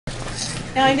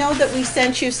Now, I know that we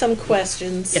sent you some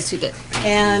questions. Yes, you did.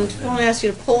 And we won't ask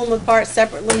you to pull them apart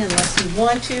separately unless you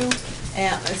want to,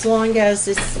 as long as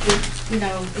it's, you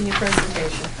know, in your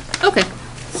presentation. Okay.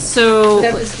 So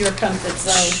That was your comfort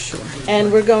zone. Sure.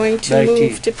 And we're going to 19.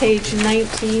 move to page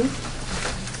 19.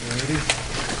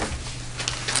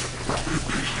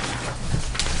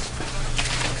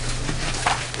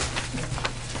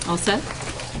 All set?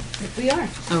 We are.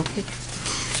 Okay.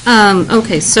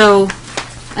 Okay, so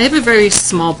I have a very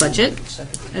small budget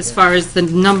as far as the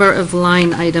number of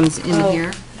line items in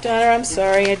here. Donna, I'm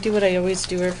sorry. I do what I always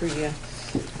do every year.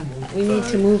 We need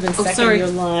to move and second sorry. your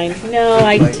line. No,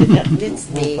 I did. It's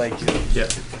me. Yeah.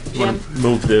 Jim?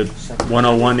 Move the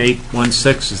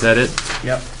 101816, is that it?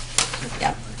 Yep.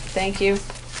 Thank you.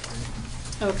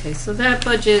 Okay, so that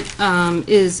budget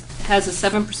has a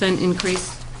 7%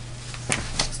 increase.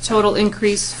 Total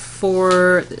increase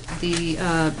for the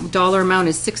dollar amount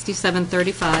is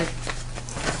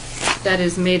 $67.35. That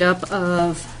is made up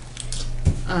of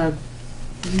a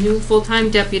new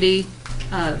full-time deputy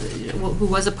who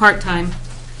was a part-time,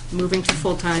 moving to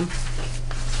full-time,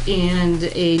 and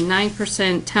a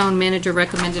 9% town manager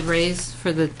recommended raise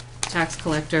for the tax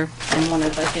collector, and one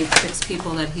of, I think, 6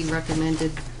 people that he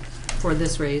recommended for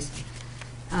this raise.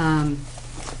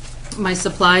 My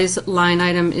supplies line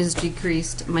item is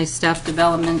decreased. My staff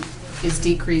development is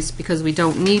decreased because we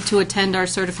don't need to attend our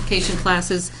certification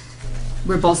classes.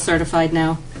 We're both certified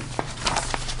now.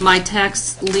 My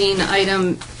tax lien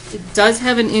item does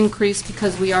have an increase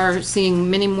because we are seeing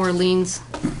many more liens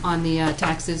on the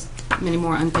taxes, many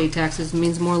more unpaid taxes,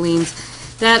 means more liens.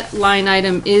 That line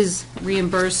item is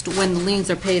reimbursed when the liens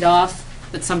are paid off,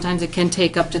 but sometimes it can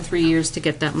take up to 3 years to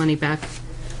get that money back.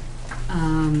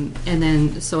 And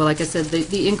then, so like I said,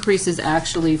 the increase is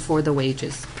actually for the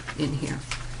wages in here.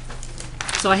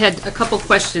 So I had a couple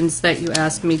questions that you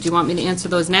asked me. Do you want me to answer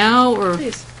those now, or?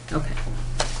 Please. Okay.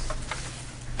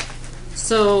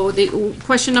 So the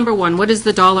question number 1, what is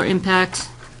the dollar impact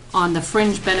on the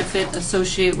fringe benefit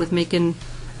associated with making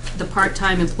the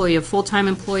part-time employee a full-time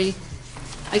employee?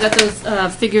 I got those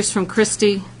figures from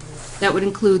Christy. That would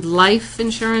include life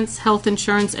insurance, health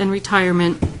insurance, and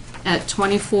retirement at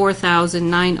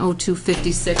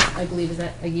 $24,902.56. I believe, is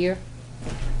that a year?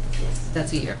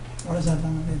 That's a year. What is that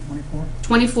number again,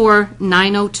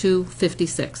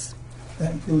 $24,902.56.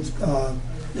 That includes,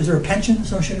 is there a pension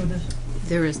associated with this?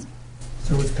 There is.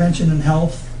 So it's pension and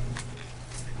health,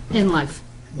 In life.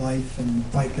 life and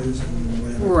FICAs and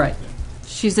whatever? Right.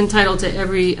 She's entitled to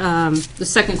every, the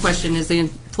second question is the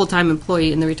full-time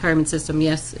employee in the retirement system.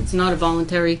 Yes, it's not a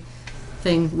voluntary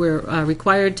thing. We're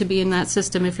required to be in that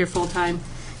system if you're full-time.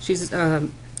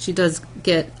 She does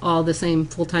get all the same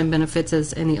full-time benefits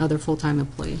as any other full-time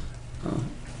employee.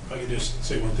 If I could just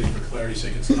say one thing for clarity's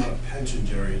sake, it's not a pension,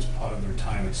 Jerry, it's part of the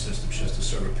retirement system. She has to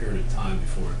serve a period of time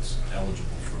before it's eligible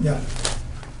for. Yeah.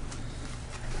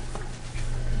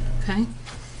 Okay.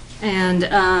 And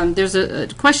there's a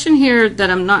question here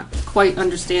that I'm not quite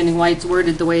understanding why it's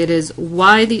worded the way it is.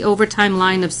 Why the overtime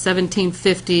line of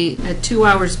 $17.50 at 2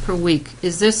 hours per week?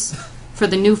 Is this for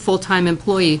the new full-time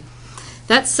employee?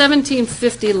 That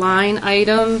 $17.50 line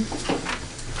item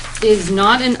is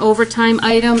not an overtime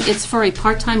item. It's for a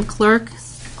part-time clerk.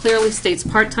 Clearly states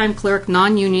part-time clerk,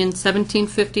 non-union,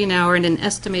 $17.50 an hour, and an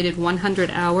estimated 100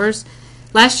 hours.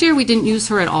 Last year we didn't use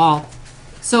her at all.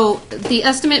 So the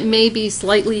estimate may be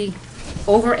slightly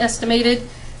overestimated,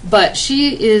 but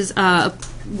she is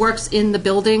works in the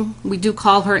building. We do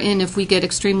call her in if we get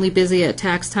extremely busy at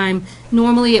tax time.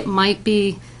 Normally it might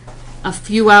be a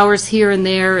few hours here and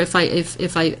there if I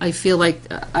feel like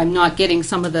I'm not getting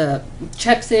some of the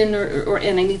checks in or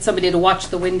and I need somebody to watch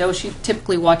the window. She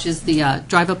typically watches the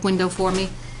drive-up window for me.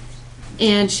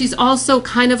 And she's also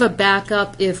kind of a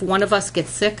backup if one of us gets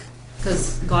sick,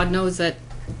 because God knows that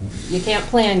you can't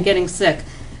plan getting sick.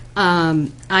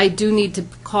 I do need to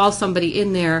call somebody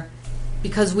in there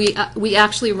because we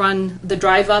actually run the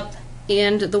drive-up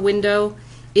and the window.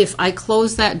 If I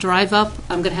close that drive-up,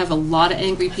 I'm going to have a lot of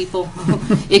angry people.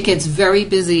 It gets very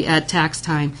busy at tax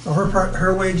time. So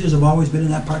her wages have always been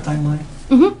in that part-time line?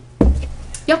 Mm-hmm.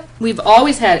 Yep, we've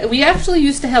always had it. We actually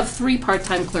used to have 3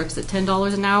 part-time clerks at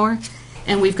 $10 an hour,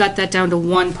 and we've got that down to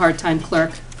 1 part-time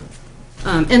clerk.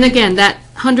 And again, that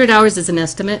 100 hours is an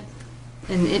estimate,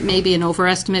 and it may be an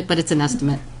overestimate, but it's an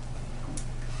estimate.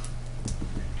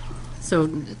 So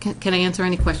can I answer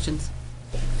any questions?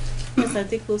 Yes, I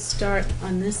think we'll start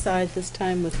on this side this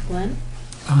time with Glenn.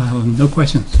 No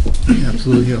questions.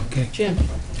 Absolutely okay. Jim.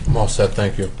 I'm all set,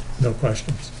 thank you. No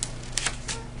questions.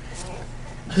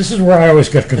 This is where I always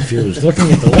get confused, looking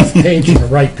at the left page and the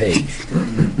right page.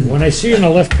 When I see on the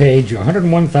left page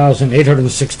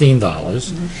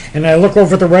 $101,816, and I look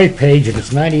over at the right page and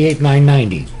it's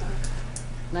 $98,990.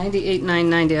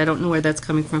 98,990, I don't know where that's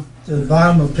coming from. To the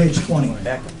bottom of page 20.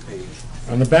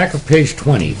 On the back of page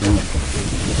 20,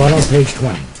 bottom of page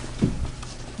 20.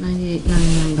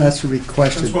 98,990. That's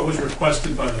requested. That's what was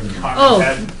requested by the department Oh,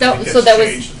 head. that- It so gets that was-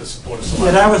 changed at the Board of Yeah,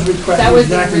 Selectmen. that was requested. That was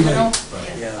the exactly original? right.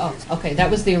 Oh, okay,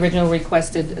 that was the original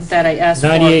requested that I asked for.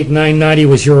 98,990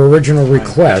 was your original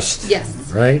request, Yes.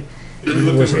 right? If you It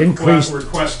look was at increased.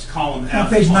 request column On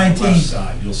F page on the 19. left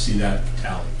side, you'll see that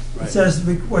tally. It says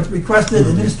what's requested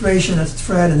administration, that's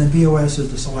Fred, and the BOS is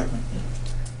the selectmen.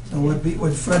 So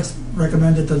what Fred's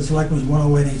recommended to the selectmen was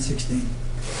 108,816.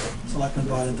 Selectmen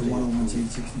bought into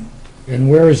 101,816.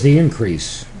 And where is the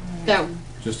increase? That,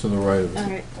 Just to the right of All it.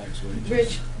 right.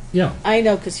 Rich, Yeah. I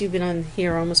know because you've been on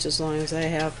here almost as long as I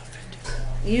have.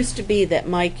 Used to be that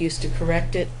Mike used to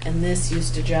correct it, and this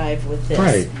used to jive with this.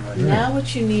 Right. Now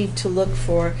what you need to look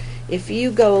for, if you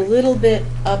go a little bit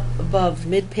up above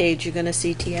mid-page, you're going to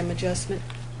see TM adjustment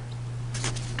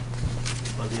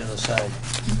On the other side.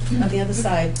 on the other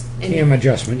side. And- TM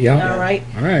adjustment, yeah. All right.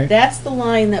 All right. That's the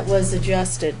line that was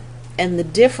adjusted, and the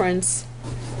difference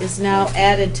is now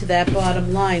added to that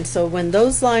bottom line. So when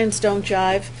those lines don't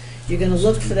jive, you're going to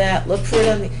look for that, look for it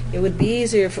on the, it would be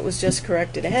easier if it was just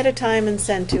corrected ahead of time and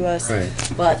sent to us. Right.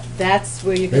 But that's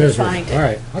where you're It going to is right. find it. All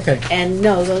right, okay. And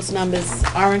no, those numbers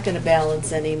aren't going to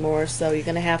balance anymore, so you're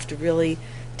going to have to really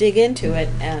dig into it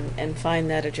and find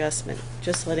that adjustment.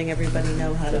 Just letting everybody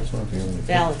know how to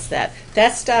balance that.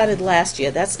 That started last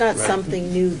year. That's not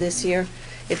something new this year.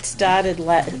 It started,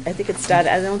 I think it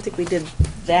started, I don't think we did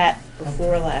that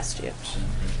before last year.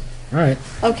 All right.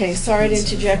 Okay, sorry to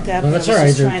interject that, Well, but I that's was all right.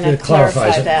 just trying to It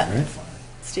clarifies clarify it, that. right?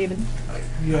 Stephen?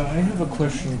 Yeah, I have a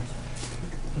question.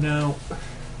 Now,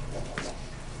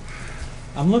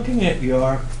 I'm looking at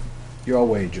your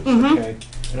wages, okay?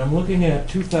 And I'm looking at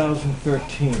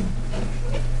 2013,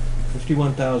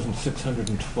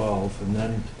 51,612, and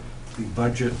then the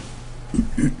budget for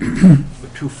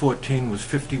 214 was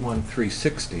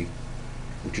 51,360,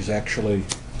 which is actually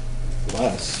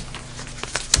less.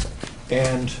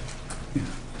 And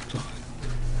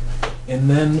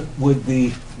then with the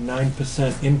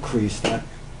 9% increase, that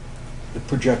the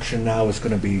projection now is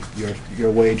going to be,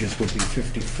 your wages would be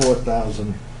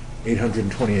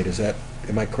 54,828. Is that,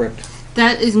 am I correct?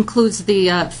 that includes the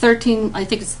 13, I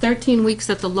think it's 13 weeks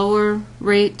at the lower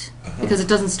rate, because it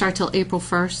doesn't start till April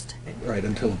 1st. Right,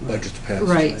 until the budget's passed.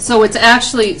 Right, so it's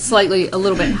actually slightly a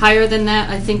little bit higher than that,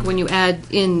 I think, when you add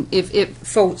in,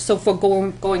 for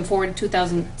going forward in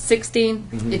 2016,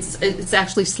 it's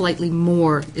actually slightly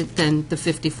more than the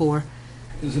 54.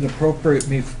 Is it appropriate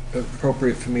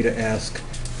for me to ask,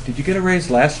 did you get a raise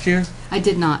last year? I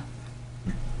did not.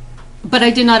 But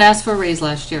I did not ask for a raise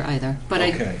last year either, but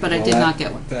Okay, I well, did not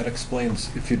get one. That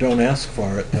explains, if you don't ask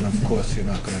for it, then of course you're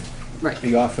not going to Right.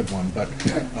 be offered one. But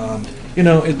you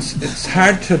know, it's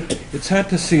hard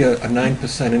to see a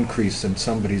 9% increase in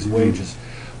somebody's wages.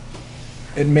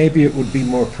 And maybe it would be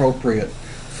more appropriate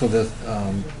for the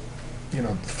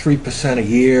 3% a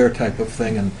year type of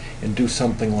thing, and do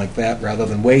something like that rather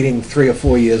than waiting 3 or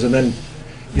 4 years and then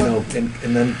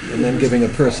and then giving a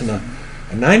person a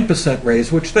 9%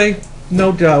 raise, which they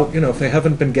no doubt, if they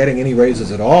haven't been getting any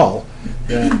raises at all,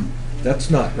 then that's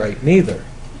not right neither.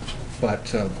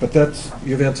 But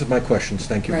you've answered my questions.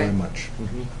 Thank you very Right. much.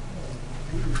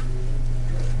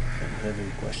 Have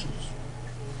any questions?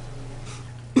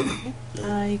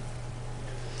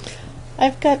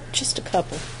 I've got just a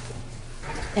couple.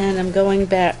 And I'm going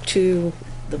back to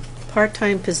the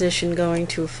part-time position going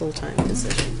to a full-time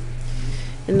position.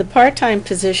 In the part-time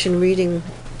position, reading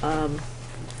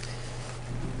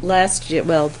last year,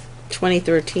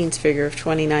 2013's figure of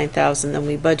 29,000, then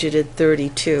we budgeted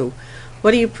 32.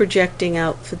 What are you projecting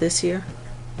out for this year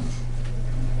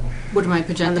What am I on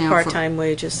projecting the out for? part-time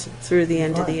wages through the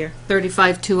end of the year?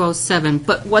 35,207,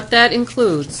 but what that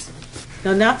includes,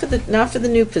 No, not for the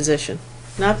new position,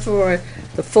 not for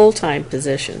the full-time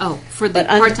position. oh, for the But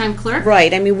under- part-time clerk?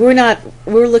 Right, I mean,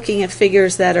 we're looking at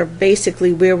figures that are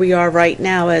basically where we are right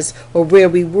now or where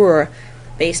we were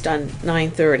based on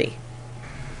 9/30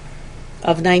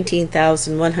 of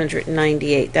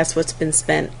 19,198. That's what's been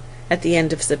spent at the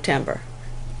end of September.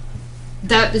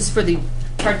 That is for the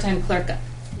part-time clerk.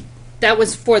 That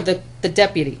was for the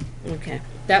deputy. Okay.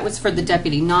 That was for the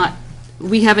deputy, not,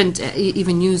 we haven't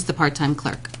even used the part-time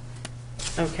clerk.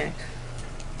 Okay.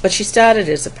 But she started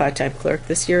as a part-time clerk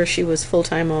this year, or she was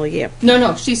full-time all year?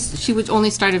 No, she was only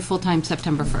started full-time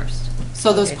September 1st.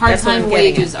 So those Okay, that's what I'm part-time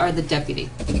getting at. wages are the deputy.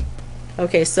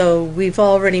 Okay, so we've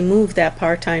already moved that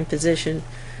part-time position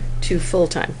to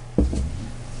full-time.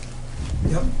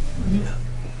 Yep.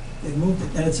 They moved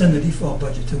it, and it's in the default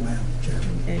budget too, Madam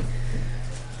Chairman. Okay.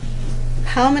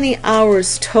 How many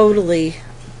hours totally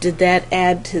did that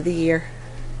add to the year?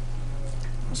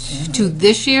 To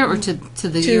this year or to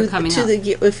the year coming up?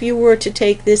 If you were to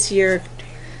take this year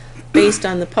based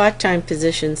on the part-time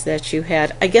positions that you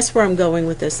had, I guess where I'm going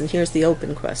with this, and here's the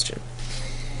open question,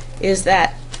 is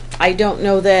that I don't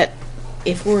know that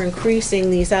if we're increasing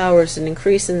these hours and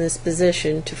increasing this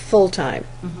position to full-time,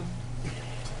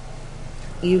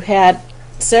 you had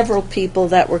several people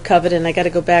that were covered, and I got to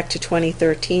go back to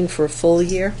 2013 for a full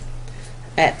year,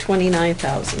 at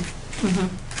 29,000.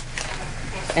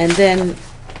 And then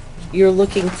you're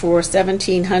looking for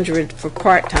 1,700 for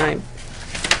part-time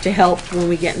to help when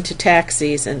we get into tax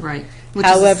season. Right.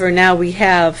 However, now we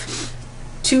have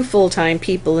 2 full-time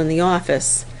people in the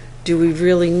office. Do we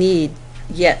really need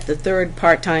yet the 3rd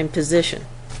part-time position?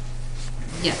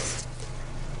 Yes.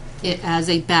 It as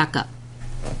a backup.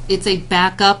 It's a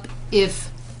backup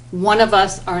if one of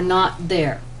us are not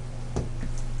there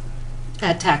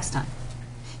at tax time.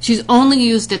 She's only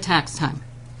used at tax time.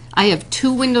 I have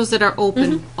 2 windows that are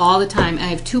open all the time. I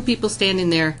have 2 people standing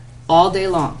there all day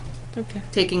long. Okay.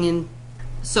 Taking in.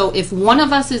 So if one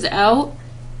of us is out,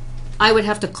 I would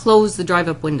have to close the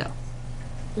drive-up window.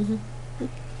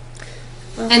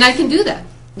 And I can do that.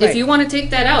 Right. If you want to take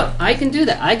that out, I can do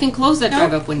that. I can close that No.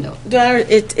 drive-up window.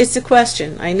 It's a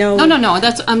question. I know. No.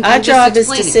 That's I'm Our just job is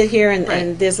to explaining. sit here, and, Right.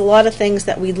 and there's a lot of things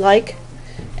that we like,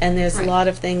 and there's Right. a lot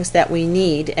of things that we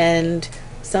need, and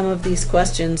some of these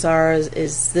questions are: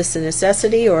 is this a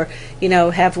necessity, or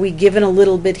have we given a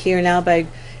little bit here now by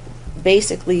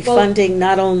basically Well- funding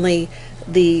not only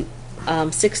the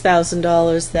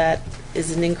 $6,000 that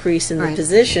is an increase in the Right.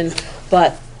 position,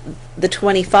 but the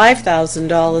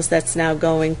 $25,000 that's now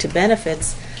going to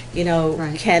benefits?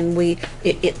 Right. Can we?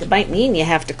 It might mean you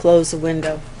have to close a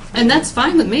window. And that's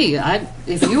fine with me.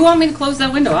 If you want me to close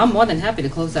that window, I'm more than happy to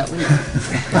close that window.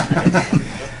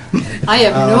 I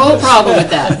have no problem with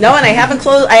that. No, and I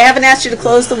haven't asked you to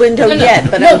close the window No,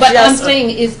 yet, but no, I'm but I'm just. saying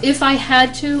is if I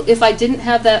had to, if I didn't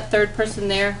have that 3rd person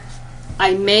there,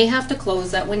 I may have to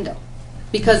close that window.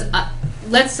 Because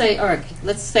let's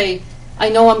say I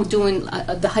know I'm doing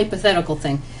the hypothetical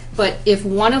thing, but if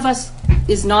one of us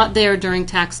is not there during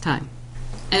tax time,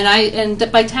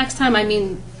 and by tax time I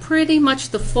mean pretty much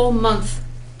the full month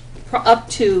up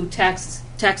to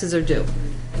taxes are due.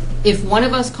 If one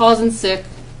of us calls in sick,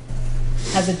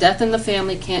 has a death in the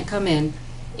family, can't come in,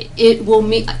 it will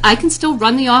mean I can still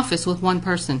run the office with one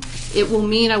person. It will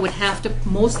mean I would have to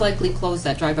most likely close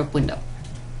that drive-up window.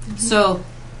 So,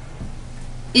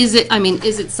 is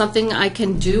it something I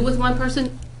can do with one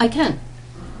person? I can,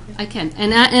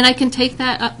 and I can take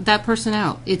that person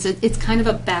out. It's kind of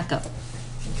a backup.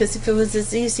 Because if it was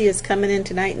as easy as coming in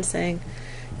tonight and saying,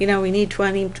 we need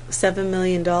 $27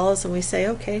 million, and we say,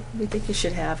 okay, we think you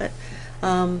should have it,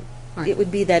 Right. it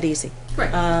would be that easy.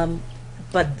 Right.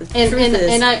 But the And- truth and- is,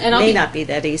 and I'll may be- not be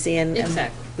that easy, and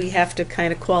Exactly. we have to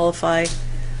kind of qualify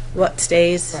what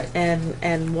stays Right.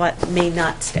 and what may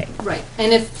not stay. Right.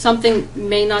 And if something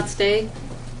may not stay,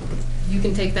 you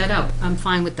can take that out. I'm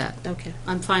fine with that. Okay,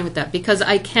 I'm fine with that because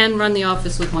I can run the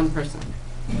office with one person.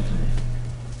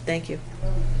 thank you.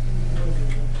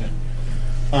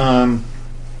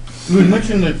 You had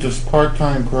mentioned that this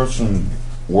part-time person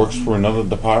works for another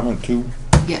department too?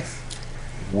 Yes.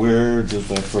 Where does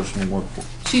that person work for?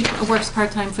 She works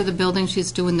part-time for the building.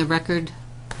 She's doing the record.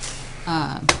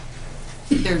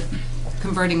 They're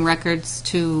converting records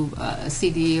to a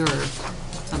CD or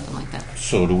something like that.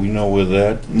 So do we know where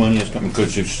that money is coming?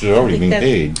 Because it's already being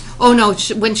paid. Oh, no.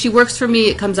 When she works for me,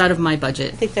 it comes out of my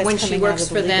budget. think that's When she coming out works of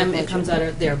the for legal them, it budget. comes out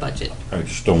of their budget. I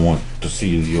just don't want to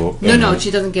see your... No,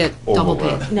 she doesn't get double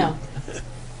Overlap. paid. No.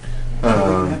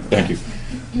 Thank you.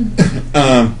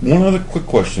 One other quick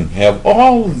question. Have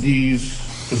all of these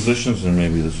positions, and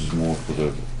maybe this is more for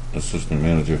the assistant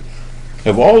manager,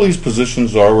 have all these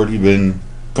positions already been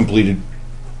completed?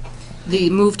 The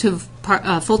move to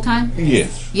full-time?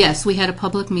 Yes. Yes, we had a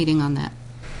public meeting on that.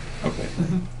 Okay.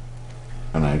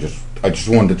 And I just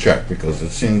wanted to check because it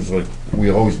seems like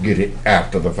we always get it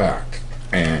after the fact,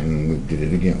 and we did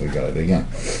it again. We got it again.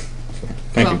 So,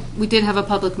 thank Well, you. we did have a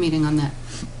public meeting on that.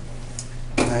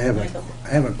 I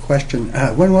have a question.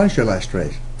 When was your last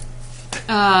raise?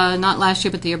 Not last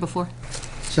year, but the year before.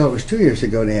 So it was 2 years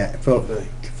ago to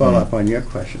follow up on your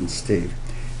question, Steve.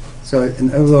 So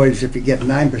in other words, if you get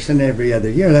 9% every other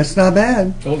year, that's not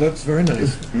bad. Oh, that's very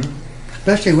nice.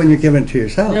 especially when you're giving it to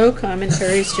yourself. No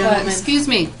commentaries, gentlemen. Excuse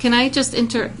me, can I just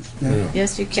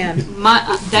Yes, you can.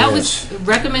 that was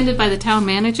recommended by the town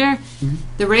manager.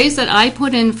 The raise that I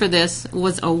put in for this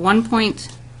was a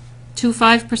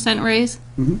 1.25% raise.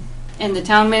 And the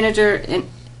town manager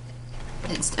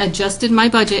adjusted my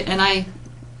budget, and I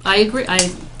agree,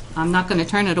 I'm not going to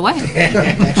turn it away.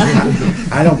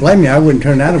 I don't blame you. I wouldn't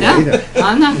turn that away either.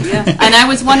 I'm not, and I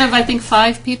was one of, I think,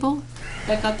 5 people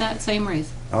that got that same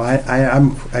raise. Oh,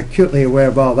 I'm acutely aware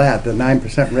of all that. The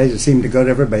 9% raises seem to go to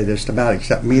everybody just about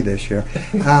except me this year.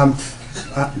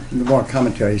 More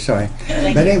commentary, sorry.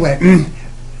 But anyway,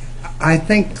 I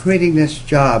think creating this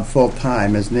job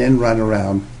full-time is an in-run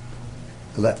around,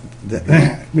 by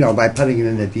putting it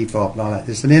in the default and all that.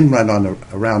 It's an in-run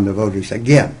around the voters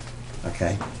again,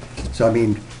 okay? So, I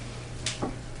mean,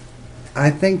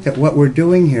 I think that what we're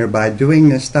doing here by doing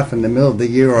this stuff in the middle of the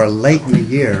year or late in the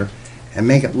year and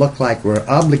make it look like we're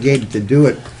obligated to do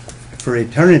it for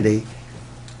eternity,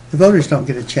 the voters don't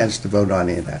get a chance to vote on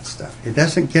any of that stuff. It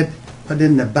doesn't get put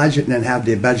in the budget and then have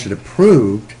the budget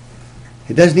approved.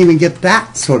 It doesn't even get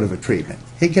that sort of a treatment.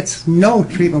 It gets no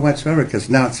treatment whatsoever because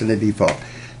now it's in the default.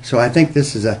 So I think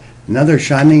this is another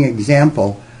shining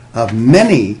example of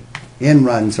many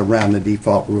in-runs around the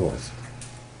default rules.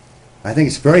 I think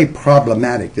it's very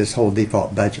problematic, this whole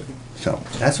default budget. So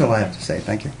that's all I have to say.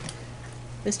 Thank you.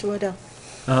 Mr. Waddell.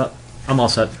 I'm all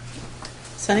set.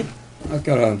 Sonny? I've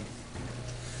got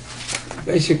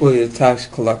basically the tax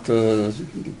collector is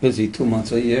busy 2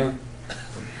 months a year.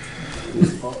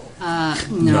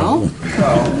 No.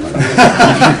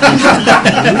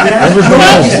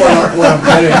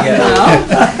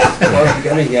 What I'm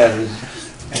getting at is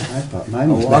a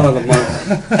lot of the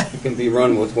money can be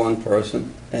run with one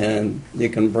person, and you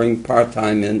can bring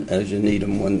part-time in as you need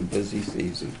them when the busy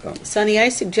season comes. Sonny, I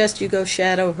suggest you go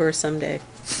shadow her someday.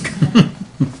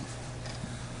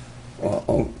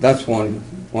 Well, that's one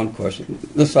question.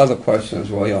 This other question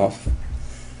is way off.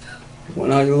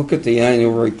 When I look at the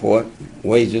annual report,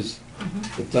 wages,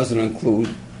 it doesn't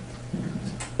include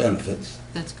benefits.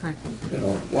 That's correct.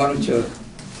 Why don't you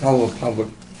tell the public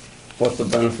what the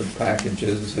benefit package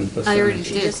is in percentage? I already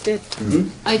She did. just did.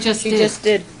 I just She did. just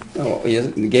did. No,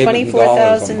 you gave it in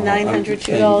dollars.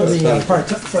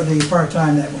 $24,902. For the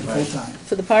part-time that went full-time.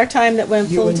 For the part-time that went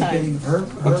You full-time. indicating of her?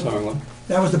 I'm sorry, what?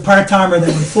 That was the part-timer that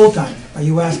went full-time. Are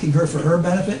you asking her for her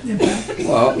benefit impact?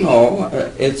 Well, no,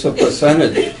 it's a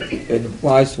percentage. It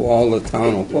applies to all the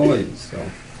town employees, so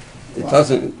it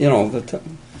doesn't, the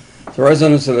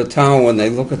residents of the town, when they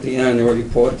look at the annual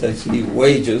report, they see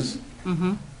wages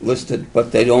listed,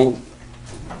 but they don't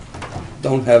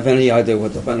have any idea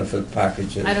what the benefit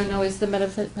package is. I don't know, is the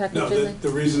benefit package No, in there? the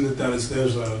reason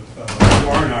there's a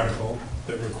warrant article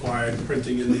that required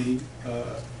printing in the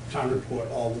town report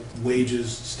all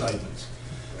wages, stipends.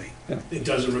 Yeah. It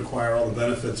doesn't require all the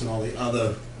benefits and all the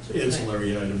other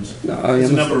ancillary items. No, There's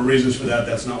a number of reasons for that.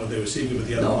 That's not what they were seeking, but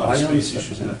the other No, lot I of space understand.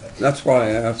 issues in that. That's why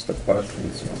I asked the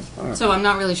question. All right. So I'm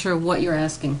not really sure what you're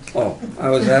asking. Oh, I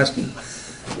was asking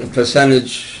the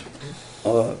percentage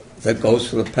that goes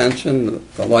for the pension,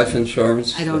 the life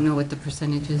insurance. I don't know what the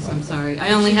percentage is, I'm sorry. I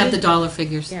only have the dollar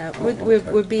figures. Yeah,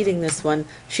 we're beating this one.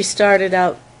 She started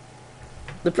out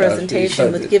the she presentation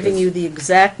said with it giving is- you the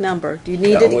exact number. Do you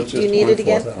need Yeah, it? which Do you is need it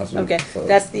again? 24,000 Okay, for-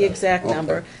 that's the exact okay.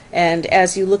 number. And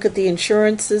as you look at the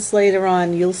insurances later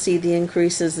on, you'll see the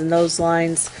increases in those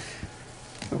lines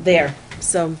there.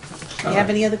 So, do you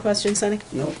have any other questions, Sonny?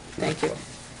 No. Thank you.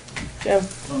 Joe?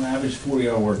 On an average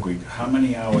 40-hour work week, how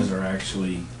many hours are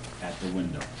actually at the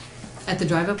window? At the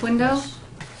drive-up window?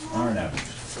 On an average,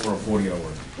 for a 40-hour work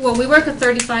week? Well, we work a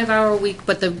 35-hour week,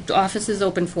 but the office is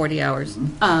open 40 hours.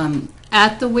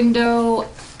 At the window,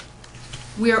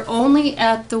 we are only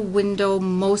at the window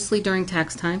mostly during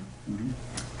tax time.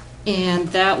 And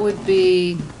that would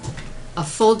be a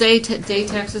full day, day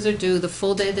taxes are due, the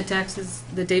full day of the taxes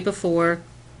the day before.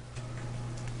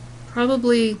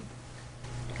 Probably,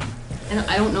 and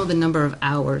I don't know the number of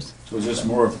hours. So is this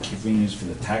more of a convenience for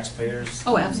the taxpayers?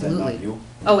 Oh, than absolutely. not you?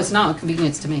 Oh, it's not a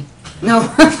convenience to me. No.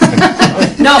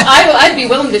 No, I'd be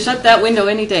willing to shut that window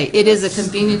any day. It is a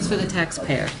convenience for the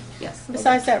taxpayer, yes.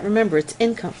 Besides that, remember, it's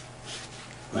income.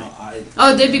 No,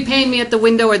 Oh, they'd be paying me at the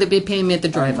window or they'd be paying me at the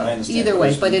I drive-up. understand. Either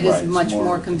way, but it is Right, it's much more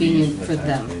more convenient for the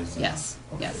them. taxpayers. Yes,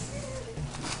 Okay. yes.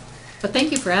 But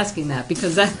thank you for asking that,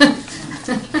 because that,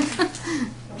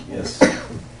 Yes.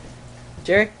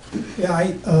 Jerry? Yeah,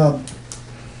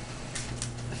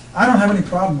 I don't have any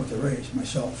problem with the raise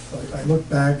myself. I look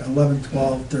back 11,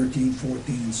 12, 13,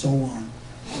 14, and so on.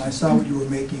 And I saw what you were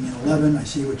making in 11, I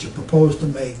see what you proposed to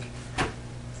make.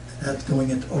 That's going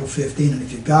into 015, and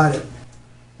if you got it,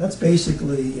 That's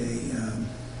basically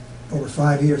over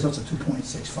 5 years, that's a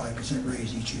 2.65%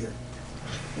 raise each year,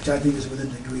 which I think is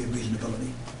within the degree of reasonability.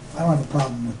 I don't have a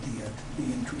problem with the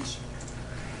increase.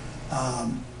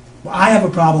 Well, I have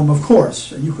a problem, of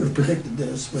course, and you could have predicted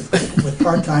this, with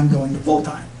part-time going to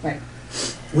full-time. Right.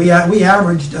 We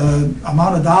averaged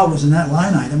amount of dollars in that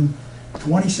line item,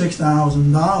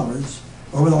 $26,000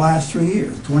 over the last 3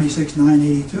 years,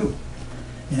 26,982.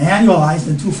 And annualized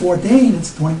in 214,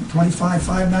 it's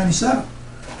 25,597.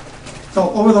 So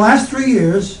over the last 3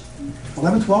 years,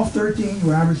 11, 12, 13,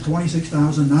 you averaged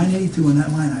 26,982 in that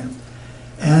line item.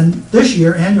 And this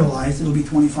year, annualized, it'll be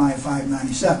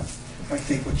 25,597. If I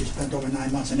take what you spent over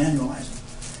 9 months and annualize it.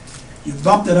 You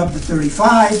bumped it up to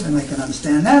 35, and I can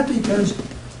understand that because,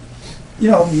 you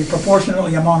know, the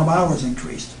proportionally amount of hours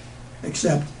increased.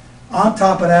 Except, on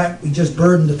top of that, we just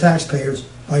burdened the taxpayers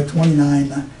by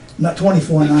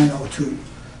 24,902.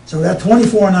 So that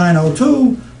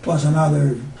 24,902 plus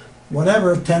another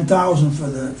whatever 10,000 for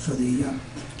the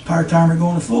part-timer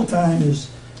going to full-time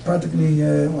is practically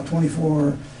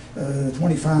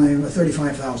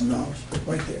 $35,000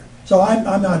 right there. So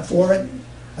I'm not for it.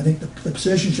 I think the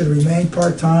position should remain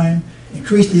part-time.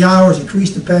 Increase the hours,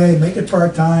 increase the pay, make it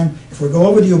part-time. If we go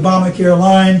over the Obamacare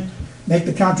line, make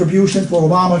the contribution for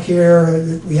Obamacare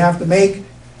that we have to make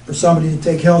for somebody to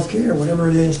take health care, whatever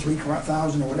it is,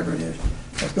 $3,000 or whatever it is.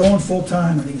 But going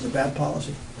full-time, I think is a bad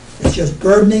policy. It's just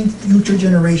burdening future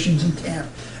generations in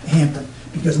Hampton.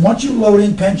 Because once you load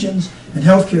in pensions and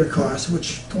health care costs,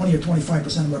 which 20 or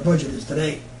 25% of our budget is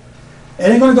today, it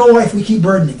ain't going to go away if we keep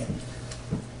burdening it.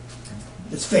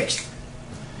 It's fixed.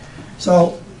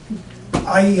 So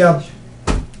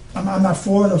I'm not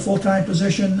for the full-time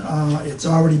position. It's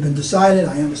already been decided.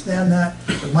 I understand that.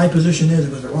 But my position is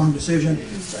it was the wrong decision.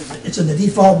 It's in the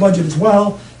default budget as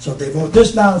well. So if they vote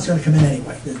this down, it's going to come in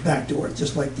anyway. It's backdoor,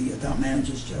 just like the town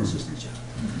manager's assistant job.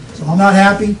 So I'm not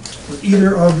happy with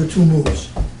either of the two moves.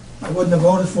 I wouldn't have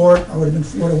voted for it. I would have been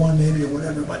 4-1 maybe or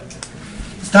whatever. But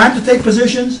it's time to take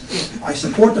positions. I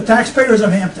support the taxpayers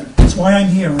of Hampton. That's why I'm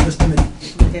here on this committee.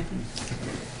 Okay.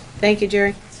 Thank you,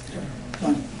 Jerry.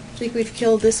 I think we've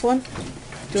killed this one.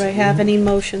 Do I have any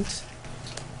motions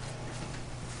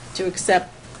to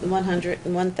accept the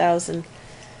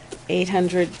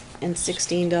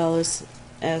 $101,816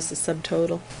 as the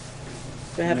subtotal?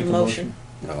 Do I have a motion?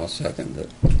 I'll second it.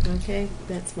 Okay,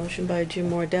 that's motion by Jim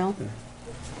Mordell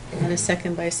and a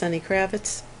second by Sonny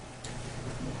Kravitz.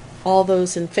 All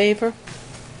those in favor?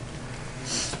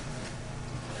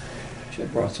 Should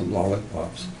have brought some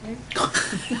lollipops.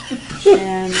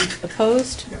 And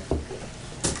opposed?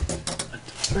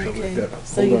 Okay,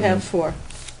 so you have 4.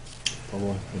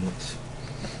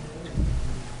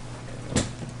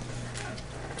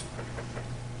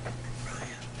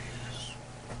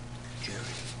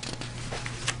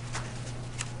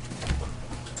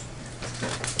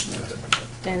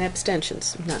 And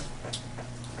abstentions, none.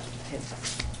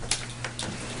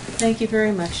 Thank you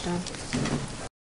very much, Don.